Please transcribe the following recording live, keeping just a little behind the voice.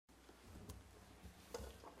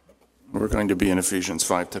We're going to be in Ephesians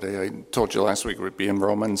 5 today. I told you last week we'd be in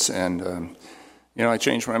Romans, and I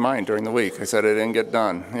changed my mind during the week. I said I didn't get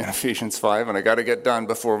done in Ephesians 5, and I got to get done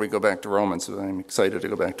before we go back to Romans. So I'm excited to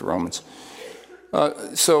go back to Romans.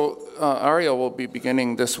 Ariel will be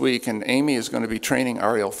beginning this week, and Amy is going to be training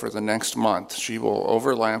Ariel for the next month. She will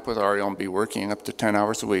overlap with Ariel and be working up to 10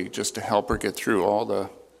 hours a week just to help her get through all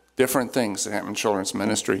the different things that happen in children's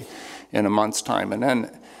ministry in a month's time. And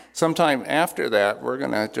then sometime after that, we're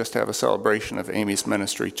going to just have a celebration of Amy's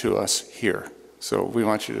ministry to us here. So we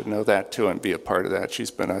want you to know that too and be a part of that.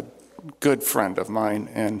 She's been a good friend of mine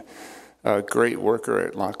and a great worker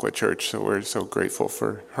at Lockwood Church, so we're so grateful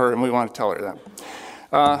for her, and we want to tell her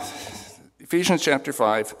that. Ephesians chapter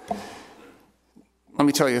 5, let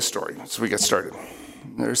me tell you a story as we get started.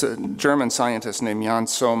 There's a German scientist named Jan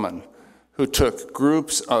Soman who took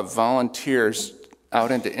groups of volunteers out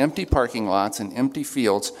into empty parking lots and empty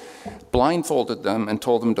fields, blindfolded them, and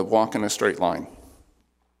told them to walk in a straight line.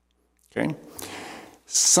 Okay?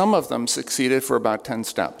 Some of them succeeded for about 10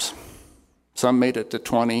 steps. Some made it to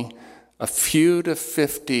 20, a few to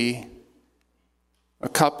 50, a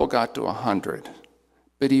couple got to 100.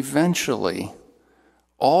 But eventually,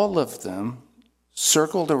 all of them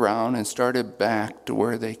circled around and started back to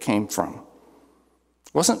where they came from.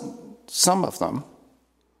 It wasn't some of them,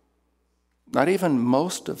 not even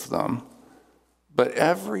most of them, but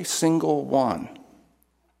every single one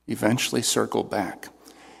eventually circled back.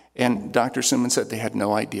 And Dr. Suman said they had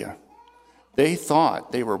no idea. They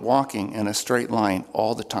thought they were walking in a straight line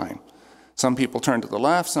all the time. Some people turned to the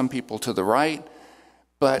left, some people to the right,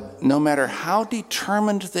 but no matter how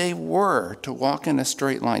determined they were to walk in a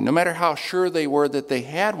straight line, no matter how sure they were that they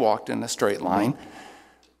had walked in a straight line,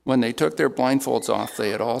 when they took their blindfolds off, they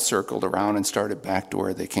had all circled around and started back to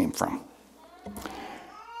where they came from.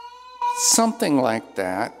 Something like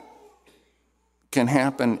that can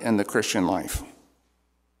happen in the Christian life.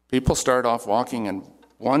 People start off walking in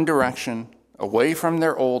one direction, away from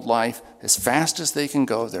their old life, as fast as they can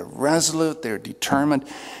go. They're resolute, they're determined,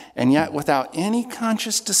 and yet without any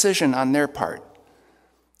conscious decision on their part,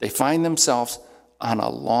 they find themselves on a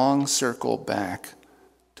long circle back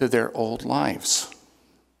to their old lives.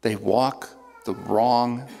 They walk the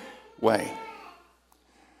wrong way.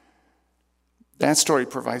 That story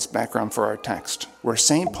provides background for our text, where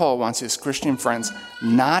St. Paul wants his Christian friends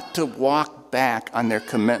not to walk back on their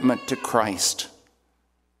commitment to Christ.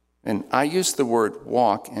 And I use the word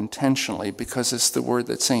walk intentionally because it's the word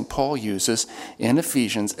that St. Paul uses in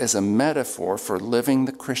Ephesians as a metaphor for living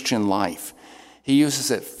the Christian life. He uses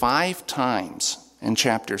it 5 times in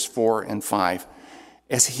chapters 4 and 5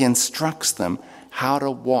 as he instructs them how to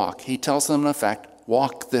walk. He tells them, in effect,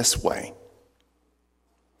 walk this way.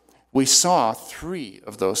 We saw 3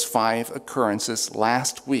 of those 5 occurrences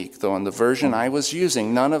last week, though in the version I was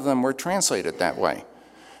using, none of them were translated that way.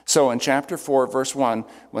 So in chapter 4, verse 1,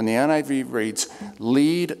 when the NIV reads,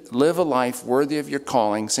 live a life worthy of your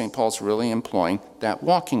calling, St. Paul's really employing that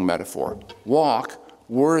walking metaphor. Walk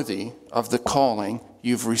worthy of the calling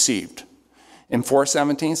you've received. In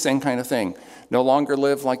 4:17, same kind of thing. No longer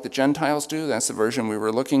live like the Gentiles do, that's the version we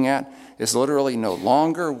were looking at, is literally no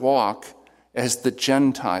longer walk as the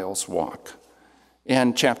Gentiles walk.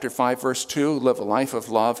 In chapter 5, verse 2, live a life of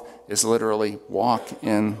love is literally walk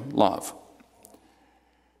in love.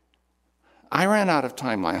 I ran out of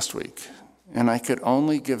time last week, and I could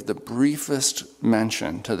only give the briefest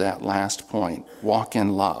mention to that last point, walk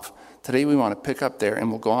in love. Today we want to pick up there, and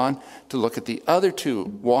we'll go on to look at the other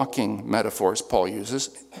 2 walking metaphors Paul uses.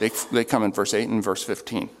 They come in verse 8 and verse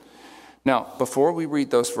 15. Now, before we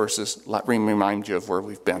read those verses, let me remind you of where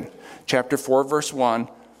we've been. Chapter 4, verse 1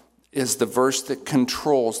 is the verse that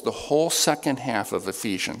controls the whole second half of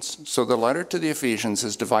Ephesians. So the letter to the Ephesians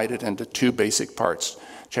is divided into 2 basic parts.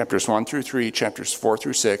 Chapters 1 through 3, chapters 4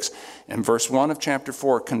 through 6, and verse 1 of chapter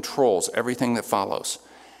 4 controls everything that follows.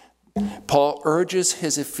 Paul urges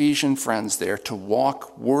his Ephesian friends there to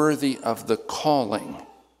walk worthy of the calling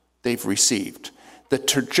they've received. The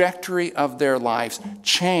trajectory of their lives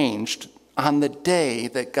changed on the day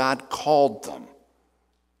that God called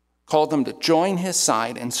them to join his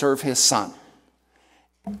side and serve his Son.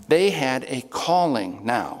 They had a calling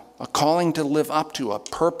now, a calling to live up to, a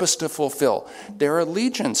purpose to fulfill. Their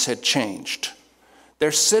allegiance had changed.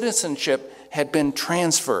 Their citizenship had been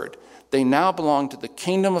transferred. They now belonged to the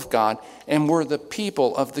kingdom of God and were the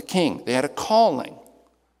people of the King. They had a calling.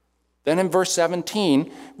 Then in verse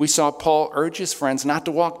 17, we saw Paul urge his friends not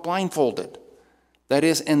to walk blindfolded. That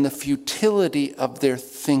is, in the futility of their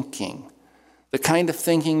thinking, the kind of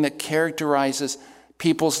thinking that characterizes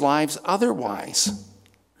people's lives otherwise.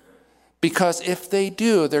 Because if they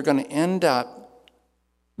do, they're going to end up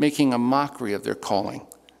making a mockery of their calling.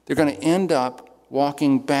 They're going to end up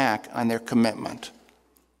walking back on their commitment.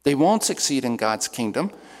 They won't succeed in God's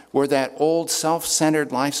kingdom where that old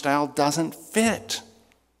self-centered lifestyle doesn't fit.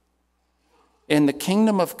 In the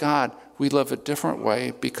kingdom of God, we live a different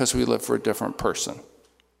way because we live for a different person.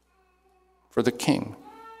 For the King.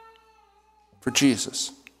 For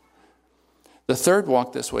Jesus. The third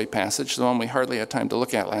walk this way passage, the one we hardly had time to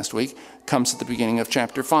look at last week, comes at the beginning of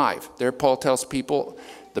chapter 5. There Paul tells people,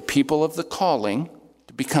 the people of the calling,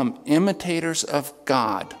 to become imitators of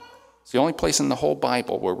God. It's the only place in the whole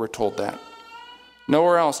Bible where we're told that.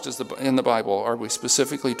 Nowhere else in the Bible are we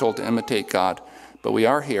specifically told to imitate God, but we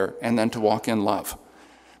are here, and then to walk in love.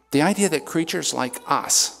 The idea that creatures like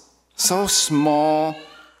us, so small,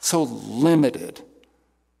 so limited,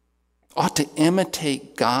 ought to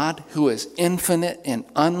imitate God who is infinite and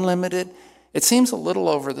unlimited, it seems a little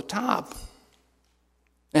over the top.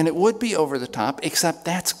 And it would be over the top, except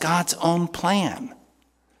that's God's own plan.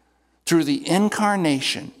 Through the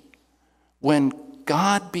incarnation, when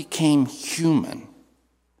God became human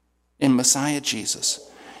in Messiah Jesus,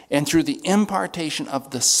 and through the impartation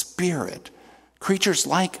of the Spirit, creatures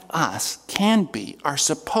like us are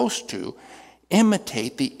supposed to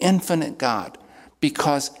imitate the infinite God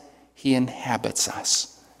because he inhabits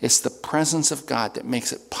us. It's the presence of God that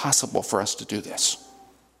makes it possible for us to do this.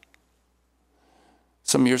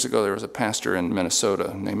 Some years ago, there was a pastor in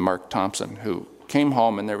Minnesota named Mark Thompson who came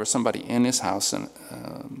home and there was somebody in his house and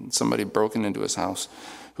somebody broken into his house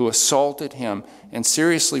who assaulted him and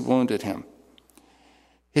seriously wounded him.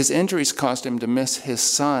 His injuries caused him to miss his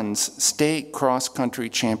son's state cross-country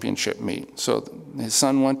championship meet. So his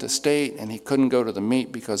son went to state and he couldn't go to the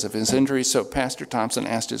meet because of his injuries, so Pastor Thompson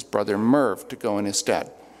asked his brother Merv to go in his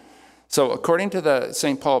stead. So according to the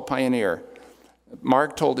St. Paul Pioneer,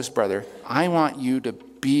 Mark told his brother, I want you to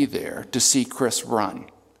be there to see Chris run.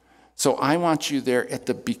 So I want you there at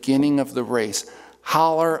the beginning of the race.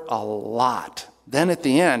 Holler a lot. Then at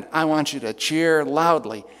the end, I want you to cheer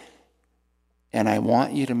loudly. And I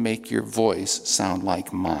want you to make your voice sound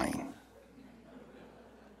like mine.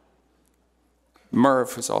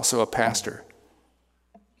 Merv, who's also a pastor,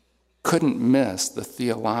 couldn't miss the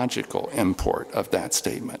theological import of that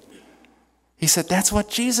statement. He said, that's what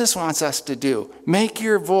Jesus wants us to do. Make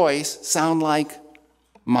your voice sound like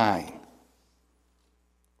mine.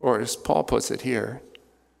 Or as Paul puts it here,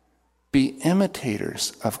 be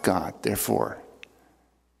imitators of God, therefore,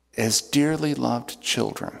 as dearly loved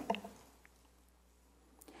children.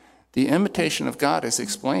 The imitation of God is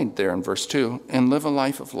explained there in verse 2, and live a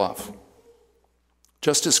life of love,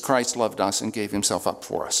 just as Christ loved us and gave himself up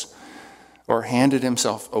for us, or handed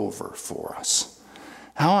himself over for us.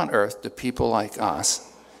 How on earth do people like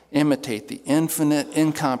us imitate the infinite,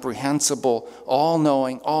 incomprehensible,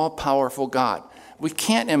 all-knowing, all-powerful God? We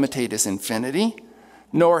can't imitate his infinity,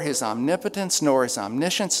 nor his omnipotence, nor his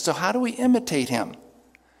omniscience. So how do we imitate him?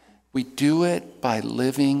 We do it by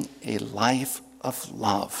living a life of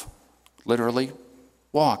love. Literally,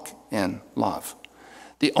 walk in love.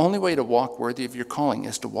 The only way to walk worthy of your calling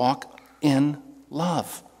is to walk in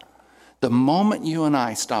love. The moment you and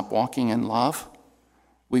I stop walking in love,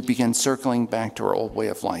 we begin circling back to our old way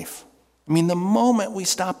of life. I mean, the moment we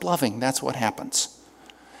stop loving, that's what happens.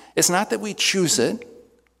 It's not that we choose it.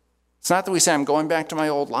 It's not that we say, I'm going back to my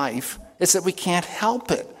old life. It's that we can't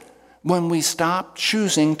help it when we stop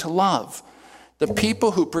choosing to love. The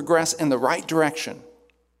people who progress in the right direction,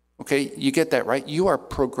 okay, you get that, right? You are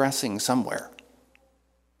progressing somewhere,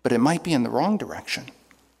 but it might be in the wrong direction.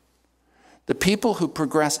 The people who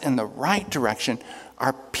progress in the right direction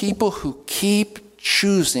are people who keep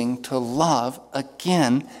choosing to love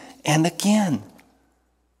again and again.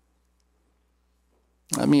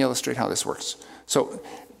 Let me illustrate how this works. So,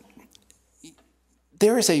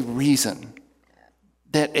 there is a reason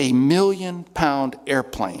that a 1 million-pound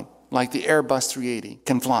airplane, like the Airbus 380,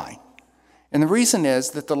 can fly. And the reason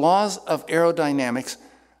is that the laws of aerodynamics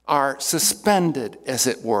are suspended, as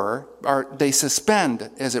it were, they suspend,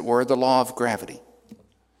 as it were, the law of gravity.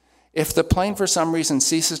 If the plane for some reason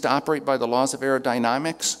ceases to operate by the laws of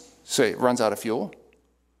aerodynamics, say it runs out of fuel,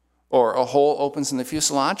 or a hole opens in the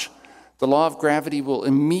fuselage, the law of gravity will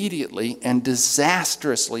immediately and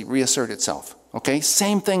disastrously reassert itself. Okay?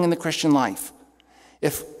 Same thing in the Christian life.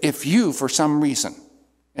 If you, for some reason,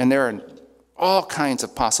 and there are all kinds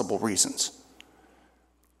of possible reasons,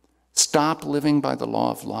 stop living by the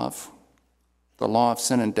law of love, the law of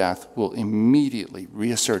sin and death will immediately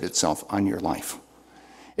reassert itself on your life.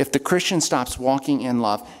 If the Christian stops walking in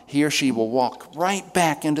love, he or she will walk right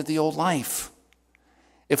back into the old life.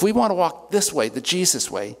 If we want to walk this way, the Jesus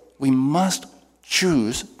way, we must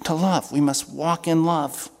choose to love. We must walk in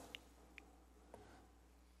love.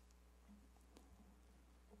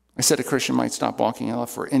 I said a Christian might stop walking in love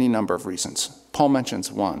for any number of reasons. Paul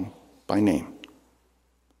mentions one by name.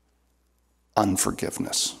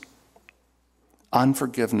 Unforgiveness.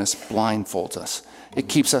 Unforgiveness blindfolds us. It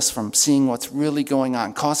keeps us from seeing what's really going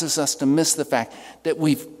on, causes us to miss the fact that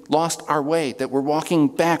we've lost our way, that we're walking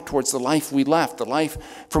back towards the life we left, the life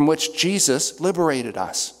from which Jesus liberated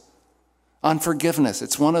us. Unforgiveness.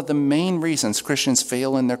 It's one of the main reasons Christians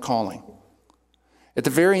fail in their calling. At the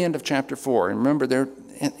very end of chapter 4, and remember, they're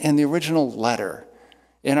in the original letter,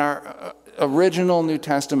 in our original New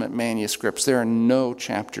Testament manuscripts, there are no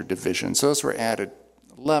chapter divisions. Those were added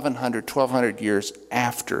 1,100, 1,200 years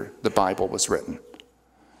after the Bible was written.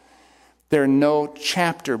 There are no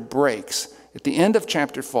chapter breaks. At the end of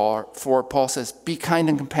chapter 4, Paul says, be kind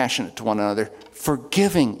and compassionate to one another,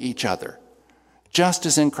 forgiving each other, just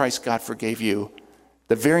as in Christ God forgave you.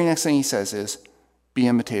 The very next thing he says is, be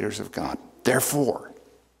imitators of God. Therefore,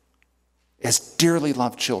 as dearly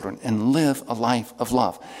loved children, and live a life of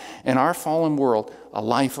love. In our fallen world, a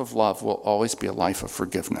life of love will always be a life of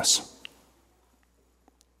forgiveness.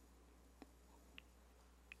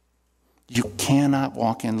 You cannot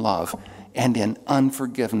walk in love and in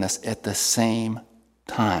unforgiveness at the same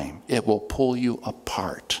time. It will pull you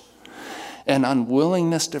apart. An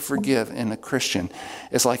unwillingness to forgive in a Christian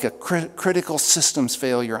is like a critical systems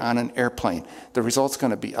failure on an airplane. The result's going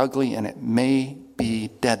to be ugly and it may be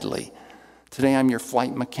deadly. Today I'm your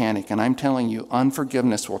flight mechanic, and I'm telling you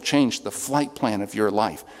unforgiveness will change the flight plan of your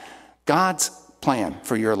life. God's plan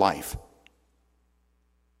for your life.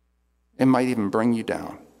 It might even bring you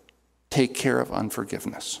down. Take care of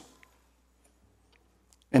unforgiveness.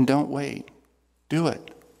 And don't wait. Do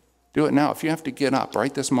it. Do it now. If you have to get up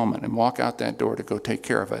right this moment and walk out that door to go take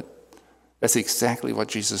care of it, that's exactly what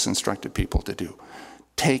Jesus instructed people to do.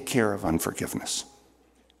 Take care of unforgiveness.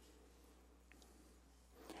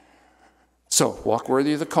 So, walk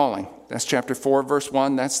worthy of the calling. That's chapter 4, verse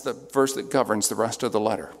 1. That's the verse that governs the rest of the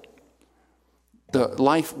letter. The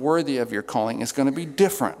life worthy of your calling is going to be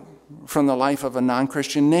different from the life of a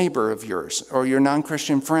non-Christian neighbor of yours or your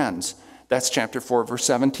non-Christian friends. That's chapter 4, verse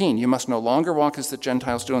 17. You must no longer walk as the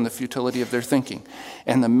Gentiles do in the futility of their thinking.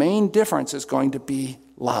 And the main difference is going to be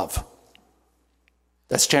love.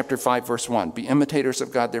 That's chapter 5, verse 1. Be imitators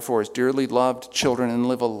of God, therefore, as dearly loved children, and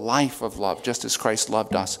live a life of love, just as Christ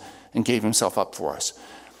loved us and gave himself up for us.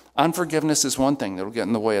 Unforgiveness is one thing that will get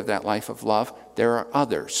in the way of that life of love. There are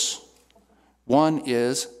others. One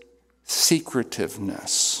is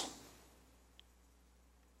secretiveness.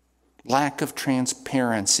 Lack of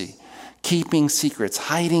transparency. Keeping secrets.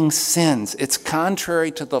 Hiding sins. It's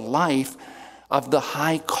contrary to the life of the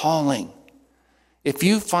high calling. If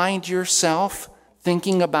you find yourself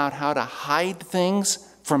thinking about how to hide things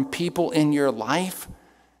from people in your life,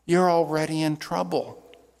 you're already in trouble.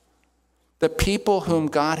 The people whom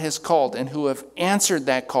God has called and who have answered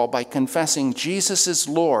that call by confessing Jesus is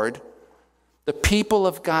Lord, the people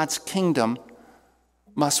of God's kingdom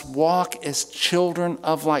must walk as children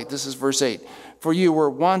of light. This is verse 8. For you were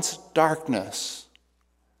once darkness,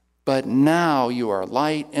 but now you are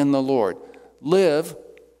light in the Lord. Live,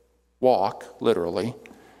 walk, literally,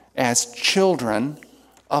 as children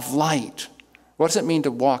of light. What does it mean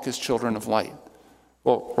to walk as children of light?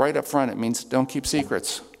 Well, right up front, it means don't keep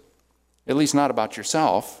secrets. At least not about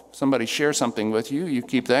yourself. Somebody shares something with you, you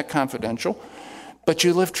keep that confidential. But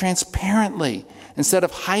you live transparently. Instead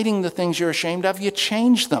of hiding the things you're ashamed of, you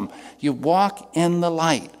change them. You walk in the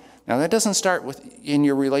light. Now, that doesn't start in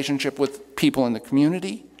your relationship with people in the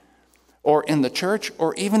community or in the church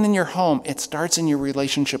or even in your home. It starts in your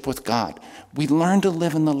relationship with God. We learn to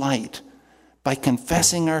live in the light by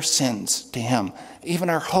confessing our sins to him,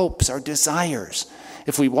 even our hopes, our desires.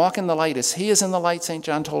 If we walk in the light as he is in the light, St.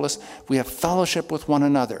 John told us, we have fellowship with one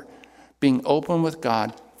another. Being open with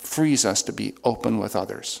God frees us to be open with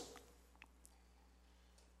others.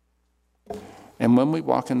 And when we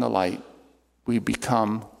walk in the light, we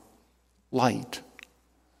become light.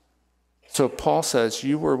 So Paul says,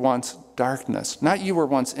 you were once darkness. Not you were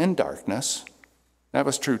once in darkness. That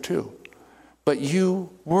was true too. But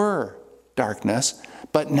you were darkness,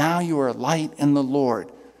 but now you are light in the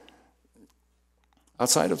Lord.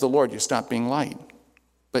 Outside of the Lord, you stop being light.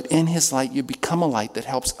 But in his light, you become a light that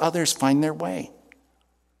helps others find their way.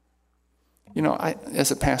 You know, as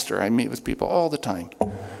a pastor, I meet with people all the time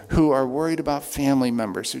who are worried about family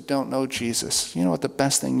members who don't know Jesus. You know what the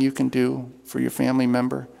best thing you can do for your family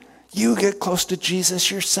member? You get close to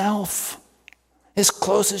Jesus yourself, as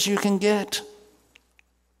close as you can get.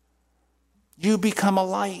 You become a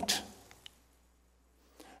light.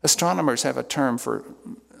 Astronomers have a term for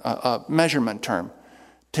a measurement term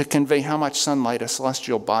to convey how much sunlight a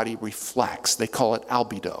celestial body reflects. They call it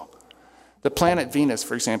albedo. The planet Venus,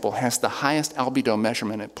 for example, has the highest albedo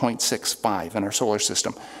measurement at 0.65 in our solar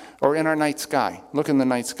system. Or in our night sky. Look in the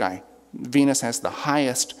night sky. Venus has the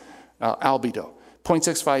highest albedo.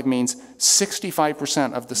 0.65 means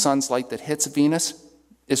 65% of the sun's light that hits Venus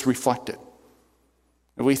is reflected.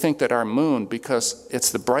 We think that our moon, because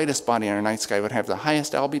it's the brightest body in our night sky, would have the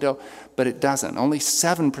highest albedo, but it doesn't. Only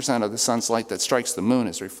 7% of the sun's light that strikes the moon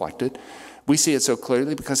is reflected. We see it so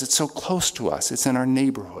clearly because it's so close to us. It's in our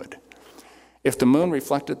neighborhood. If the moon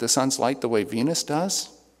reflected the sun's light the way Venus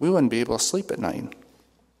does, we wouldn't be able to sleep at night.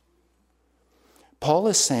 Paul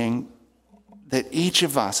is saying that each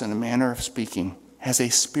of us, in a manner of speaking, has a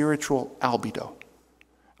spiritual albedo.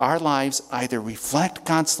 Our lives either reflect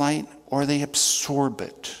God's light or they absorb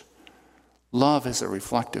it. Love is a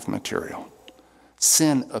reflective material.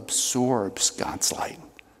 Sin absorbs God's light.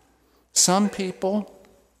 Some people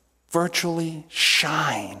virtually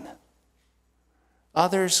shine.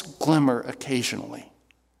 Others glimmer occasionally.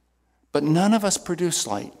 But none of us produce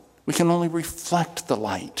light. We can only reflect the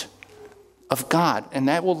light of God, and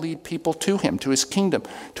that will lead people to him, to his kingdom,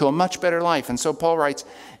 to a much better life. And so Paul writes,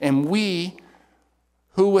 and we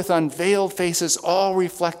who with unveiled faces all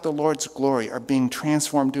reflect the Lord's glory are being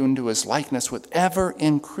transformed into his likeness with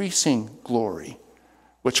ever-increasing glory,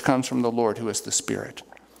 which comes from the Lord who is the Spirit.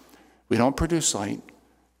 We don't produce light,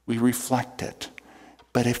 we reflect it.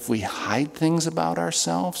 But if we hide things about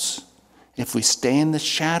ourselves, if we stay in the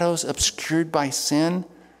shadows obscured by sin,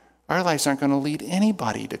 our lives aren't going to lead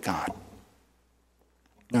anybody to God.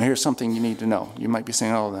 Now here's something you need to know. You might be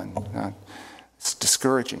saying, oh, then it's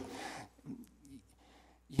discouraging.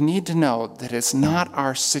 You need to know that it's not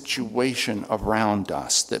our situation around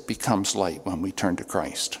us that becomes light when we turn to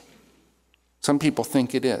Christ. Some people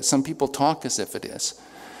think it is. Some people talk as if it is.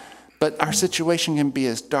 But our situation can be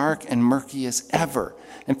as dark and murky as ever.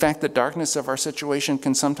 In fact, the darkness of our situation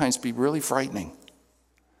can sometimes be really frightening.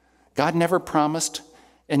 God never promised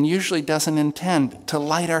and usually doesn't intend to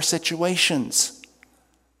light our situations,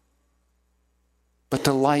 but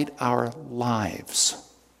to light our lives.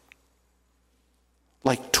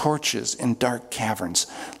 Like torches in dark caverns,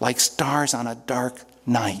 like stars on a dark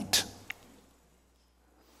night.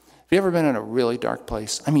 Have you ever been in a really dark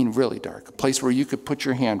place? I mean really dark. A place where you could put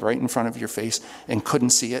your hand right in front of your face and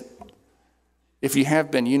couldn't see it? If you have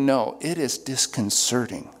been, you know it is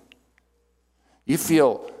disconcerting. You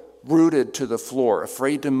feel rooted to the floor,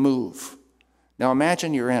 afraid to move. Now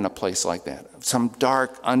imagine you're in a place like that, some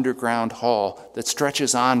dark underground hall that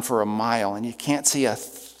stretches on for a mile and you can't see a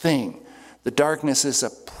thing. The darkness is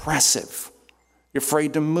oppressive. You're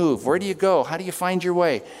afraid to move. Where do you go? How do you find your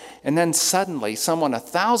way? And then suddenly, someone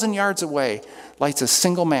 1,000 yards away lights a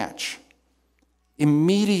single match.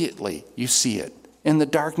 Immediately, you see it. In the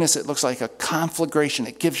darkness, it looks like a conflagration.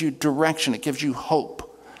 It gives you direction. It gives you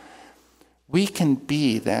hope. We can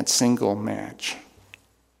be that single match.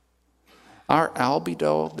 Our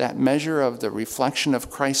albedo, that measure of the reflection of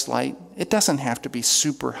Christ's light, it doesn't have to be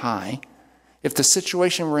super high. If the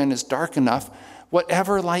situation we're in is dark enough,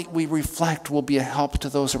 whatever light we reflect will be a help to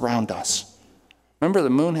those around us. Remember,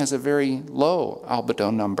 the moon has a very low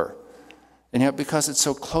albedo number. And yet, because it's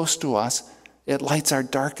so close to us, it lights our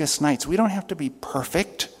darkest nights. We don't have to be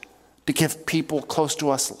perfect to give people close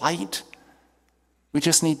to us light. We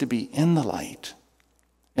just need to be in the light.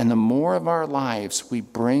 And the more of our lives we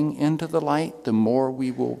bring into the light, the more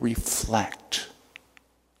we will reflect.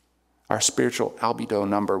 Our spiritual albedo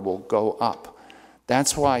number will go up.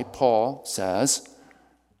 That's why Paul says,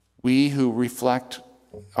 we who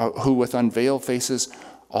with unveiled faces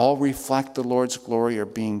all reflect the Lord's glory are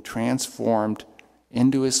being transformed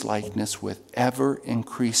into his likeness with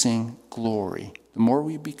ever-increasing glory. The more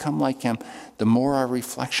we become like him, the more our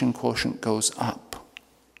reflection quotient goes up.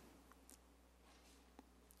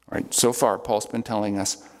 All right, so far, Paul's been telling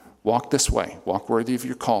us, walk this way, walk worthy of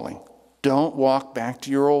your calling. Don't walk back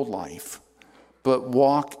to your old life, but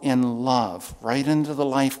walk in love, right into the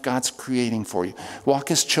life God's creating for you.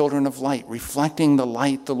 Walk as children of light, reflecting the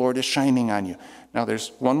light the Lord is shining on you. Now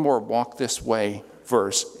there's one more walk this way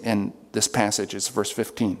verse in this passage. It's verse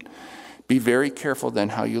 15. Be very careful then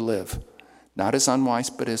how you live, not as unwise,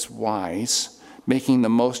 but as wise, making the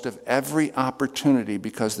most of every opportunity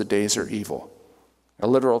because the days are evil. A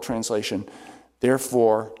literal translation,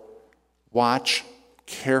 therefore, watch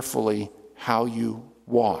carefully how you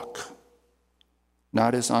walk,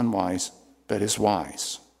 not as unwise, but as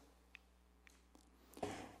wise.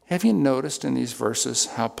 Have you noticed in these verses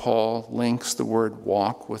how Paul links the word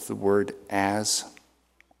walk with the word as?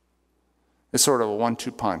 It's sort of a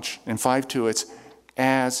 1-2 punch. In 5:2, it's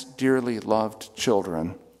as dearly loved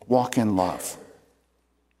children, walk in love.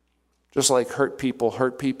 Just like hurt people,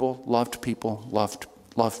 loved people,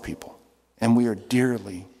 love people. And we are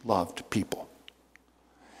dearly loved people.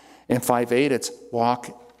 In 5:8, it's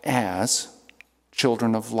walk as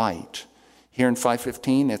children of light. Here in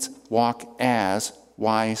 5:15, it's walk as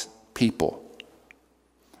wise people.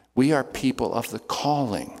 We are people of the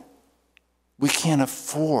calling. We can't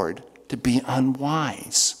afford to be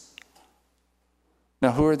unwise.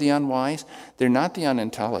 Now, who are the unwise? They're not the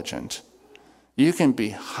unintelligent. You can be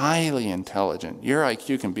highly intelligent. Your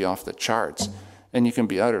IQ can be off the charts, and you can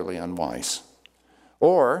be utterly unwise.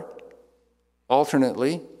 Or,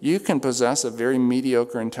 alternately, you can possess a very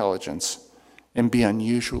mediocre intelligence and be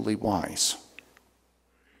unusually wise.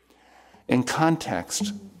 In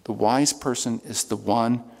context, the wise person is the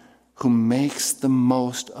one who makes the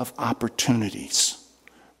most of opportunities.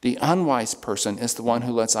 The unwise person is the one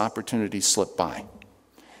who lets opportunities slip by.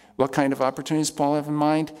 What kind of opportunities does Paul have in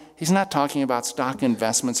mind? He's not talking about stock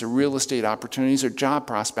investments or real estate opportunities or job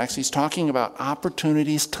prospects. He's talking about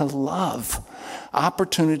opportunities to love,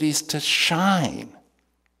 opportunities to shine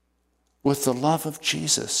with the love of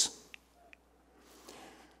Jesus.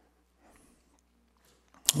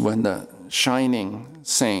 When the shining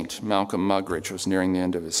saint, Malcolm Muggeridge, was nearing the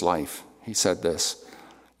end of his life, he said this,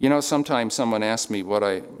 sometimes someone asks me what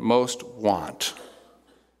I most want,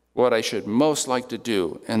 what I should most like to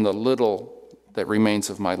do in the little that remains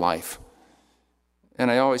of my life. And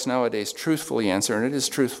I always nowadays truthfully answer, and it is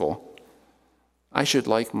truthful, I should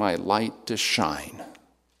like my light to shine,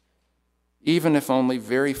 even if only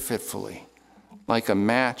very fitfully, like a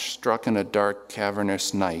match struck in a dark,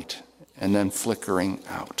 cavernous night, and then flickering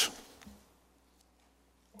out.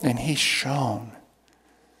 And he shone.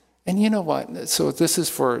 And you know what? So this is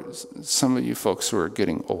for some of you folks who are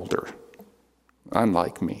getting older,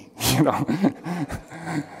 unlike me,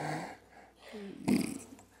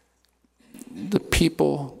 The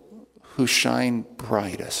people who shine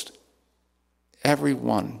brightest, every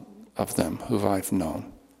one of them who I've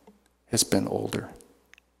known has been older.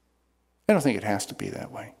 I don't think it has to be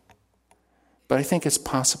that way. But I think it's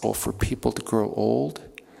possible for people to grow old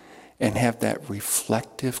and have that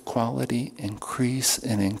reflective quality increase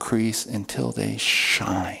and increase until they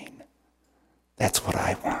shine. That's what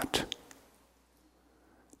I want.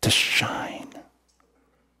 To shine.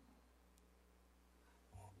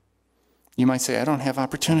 You might say, I don't have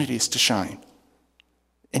opportunities to shine.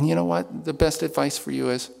 And you know what? The best advice for you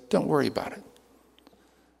is, don't worry about it.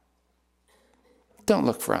 Don't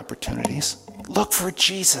look for opportunities. Look for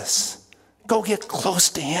Jesus. Go get close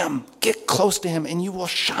to him. Get close to him and you will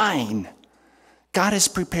shine. God has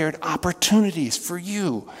prepared opportunities for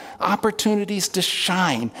you. Opportunities to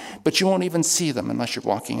shine, but you won't even see them unless you're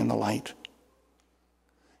walking in the light.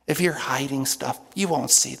 If you're hiding stuff, you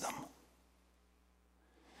won't see them.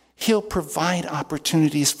 He'll provide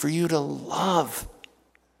opportunities for you to love,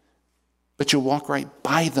 but you'll walk right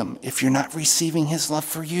by them if you're not receiving his love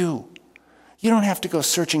for you. You don't have to go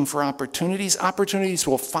searching for opportunities. Opportunities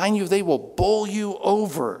will find you. They will bowl you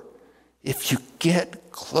over if you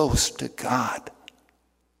get close to God.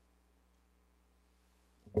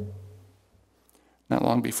 Not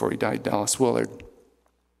long before he died, Dallas Willard,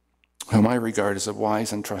 whom I regard as a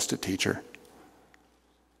wise and trusted teacher,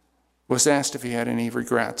 was asked if he had any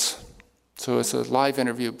regrets. So it's a live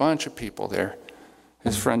interview, a bunch of people there.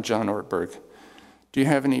 His friend John Ortberg. Do you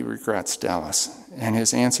have any regrets, Dallas? And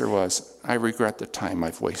his answer was, I regret the time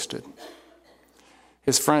I've wasted.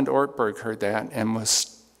 His friend Ortberg heard that and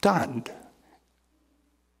was stunned.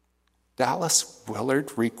 Dallas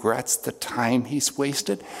Willard regrets the time he's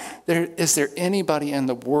wasted? Is there anybody in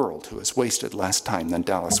the world who has wasted less time than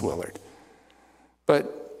Dallas Willard?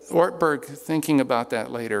 But Ortberg, thinking about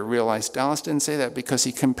that later, realized Dallas didn't say that because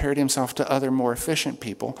he compared himself to other more efficient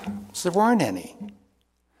people. So there weren't any.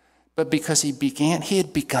 But because he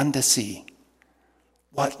had begun to see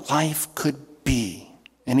what life could be.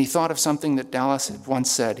 And he thought of something that Dallas had once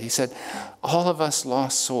said. He said, all of us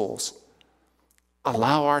lost souls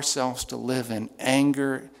allow ourselves to live in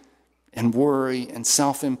anger and worry and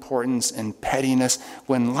self-importance and pettiness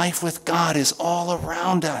when life with God is all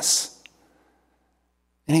around us.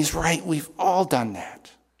 And he's right, we've all done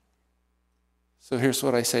that. So here's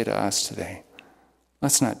what I say to us today.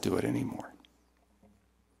 Let's not do it anymore.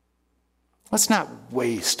 Let's not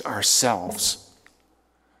waste ourselves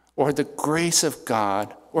or the grace of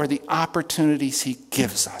God or the opportunities he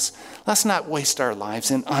gives us. Let's not waste our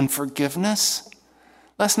lives in unforgiveness.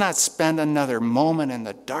 Let's not spend another moment in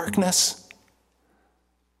the darkness.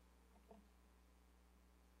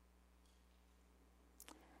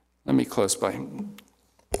 Let me close by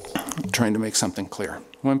trying to make something clear.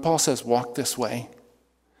 When Paul says walk this way,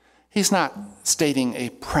 he's not stating a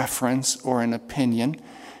preference or an opinion.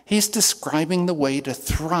 He's describing the way to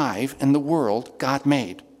thrive in the world God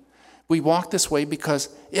made. We walk this way because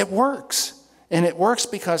it works. And it works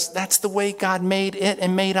because that's the way God made it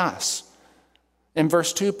and made us. In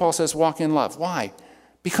verse 2, Paul says, walk in love. Why?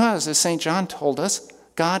 Because, as St. John told us,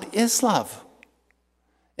 God is love.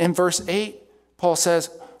 In verse 8, Paul says,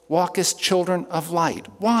 walk as children of light.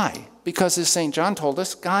 Why? Because, as St. John told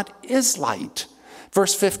us, God is light.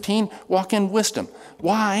 Verse 15, walk in wisdom.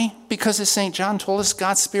 Why? Because, as St. John told us,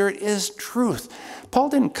 God's Spirit is truth. Paul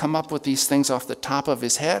didn't come up with these things off the top of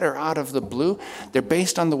his head or out of the blue. They're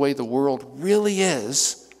based on the way the world really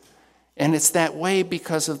is. And it's that way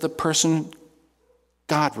because of the person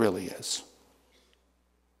God really is.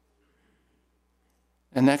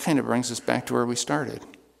 And that kind of brings us back to where we started.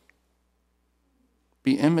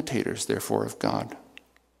 Be imitators, therefore, of God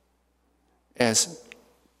as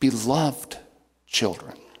beloved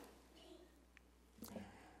children.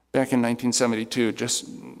 Back in 1972, just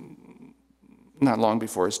not long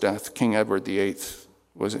before his death, King Edward VIII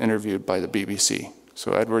was interviewed by the BBC.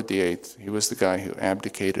 So Edward VIII, he was the guy who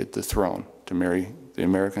abdicated the throne to marry the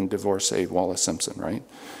American divorcee Wallis Simpson, right?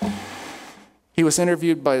 He was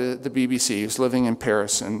interviewed by the BBC. He was living in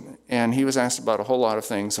Paris, and he was asked about a whole lot of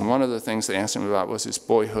things. And one of the things they asked him about was his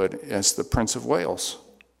boyhood as the Prince of Wales,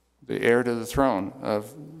 the heir to the throne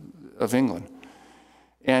of England.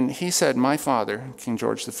 And he said, my father, King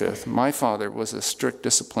George V, my father was a strict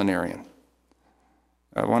disciplinarian.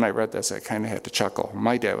 When I read this, I kind of had to chuckle.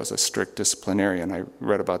 My dad was a strict disciplinarian. I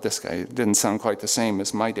read about this guy. It didn't sound quite the same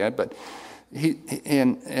as my dad, but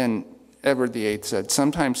and Edward VIII said,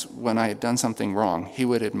 sometimes when I had done something wrong, he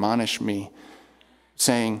would admonish me,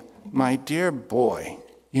 saying, my dear boy,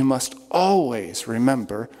 you must always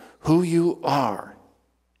remember who you are.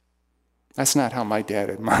 That's not how my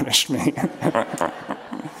dad admonished me.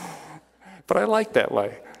 But I like that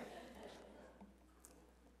way.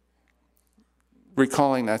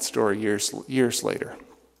 Recalling that story years later,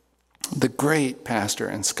 the great pastor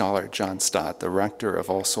and scholar John Stott, the rector of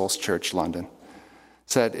All Souls Church, London,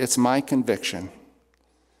 said, it's my conviction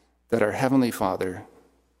that our Heavenly Father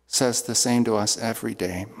says the same to us every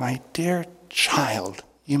day. My dear child,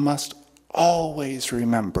 you must always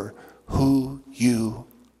remember who you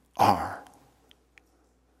are.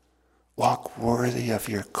 Walk worthy of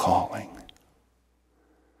your calling.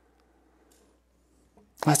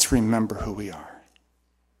 Let's remember who we are.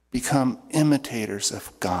 Become imitators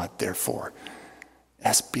of God, therefore,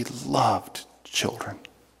 as beloved children.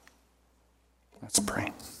 Let's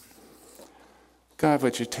pray. God,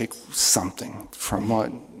 would you take something from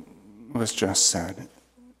what was just said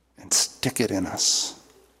and stick it in us?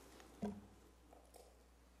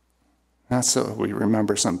 Not so that we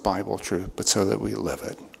remember some Bible truth, but so that we live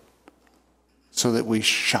it. So that we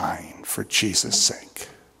shine for Jesus' sake.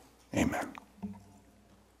 Amen.